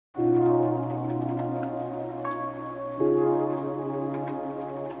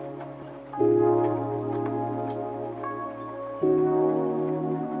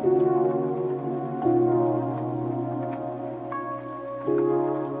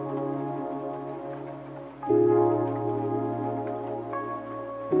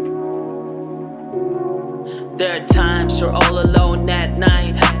There are times you're all alone at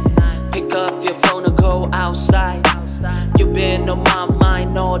night. Pick up your phone or go outside. You've been on my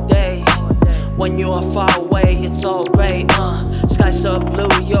mind all day. When you are far away, it's all gray. Skies are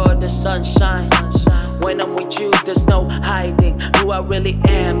blue, you're the sunshine. When I'm with you, there's no hiding who I really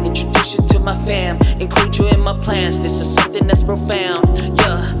am. Introduce you to my fam, include you in my plans. This is something that's profound.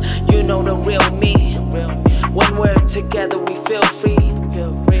 Yeah, you know the real me. When we're together, we feel free.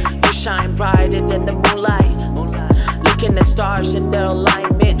 You shine brighter than the moonlight. Looking at stars in their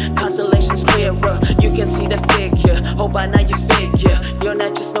alignment, constellations clearer. You can see the figure. Hope by now you figure you're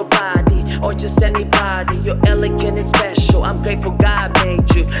not just nobody or just anybody. You're elegant and special. I'm grateful God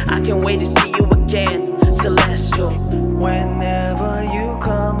made you. I can't wait to see you again, celestial. Whenever you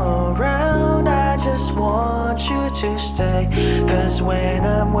come around, I just want you to stay. Cause when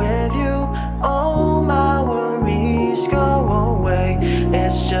I'm with you, all my worries go away.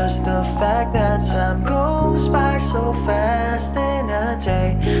 It's just the fact that time goes by so fast in a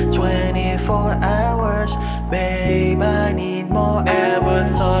day. 24 hours, babe, I need more. Ever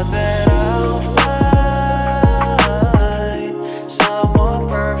thought that I'll find someone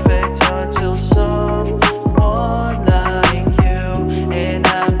perfect until someone like you? And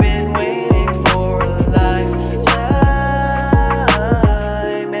I've been waiting for a lifetime.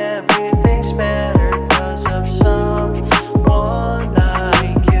 Everything's better cause of someone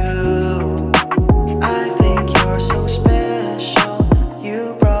like you. I think you're so special.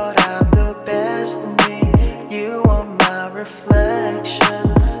 You brought out the best in me. You are my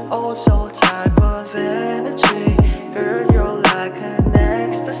reflection. Old soul type of energy. Girl, you're like an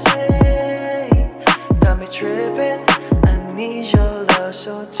ecstasy. Got me tripping. I need your love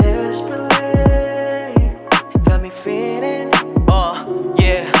so desperately. Got me feeling.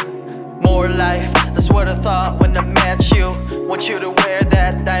 Yeah, more life. That's what I thought when I met you. Want you to wear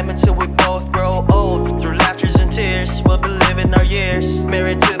that diamond till we both grow old. Through laughters and tears, we'll be living our years.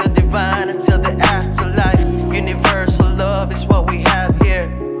 Married to the divine until the afterlife. Universal love is what we have here.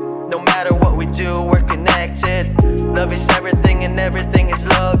 No matter what we do, we're connected. Love is everything and everything is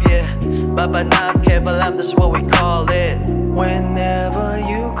love, yeah. Baba Nam Kevalam, that's what we call it. Whenever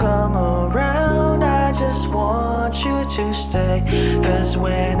you come around, I just want you to stay. Cause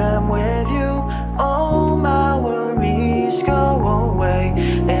when I'm with you, all my worries go away.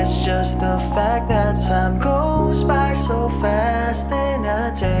 It's just the fact that time goes by so fast in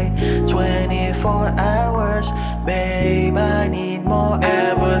a day. 24 hours, babe, I need more.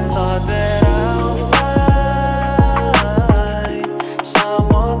 Ever thought that I'll find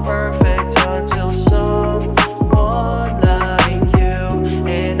someone perfect until someone like you?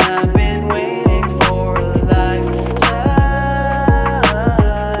 And I've been waiting for a lifetime.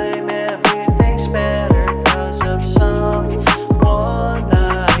 Everything's better cause of someone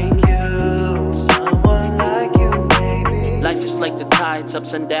like you. Someone like you, baby. Life is like the tides,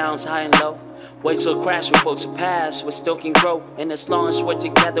 ups and downs, high and low. Waves will crash, we both will pass, we still can grow. And as long as we're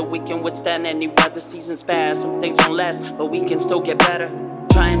together, we can withstand any weather. Seasons pass, some things don't last, but we can still get better.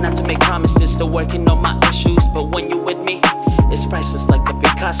 Trying not to make promises, still working on my issues. But when you're with me, it's priceless like a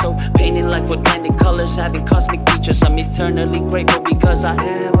Picasso. Painting life with blended colors, having cosmic features. I'm eternally grateful because I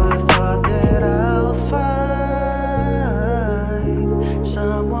never thought that I'll find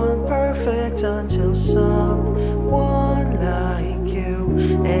someone perfect until someone like you.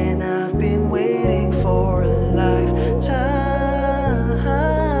 And I've been waiting for a lifetime.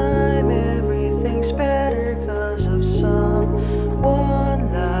 Everything's better cause of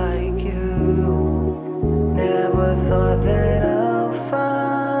someone like you. Never thought that I'll find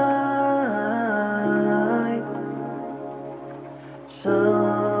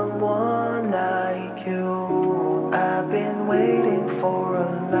someone like you. I've been waiting for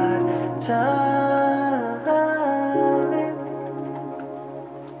a lifetime.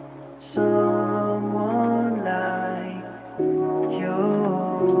 Someone like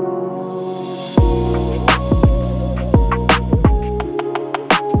you.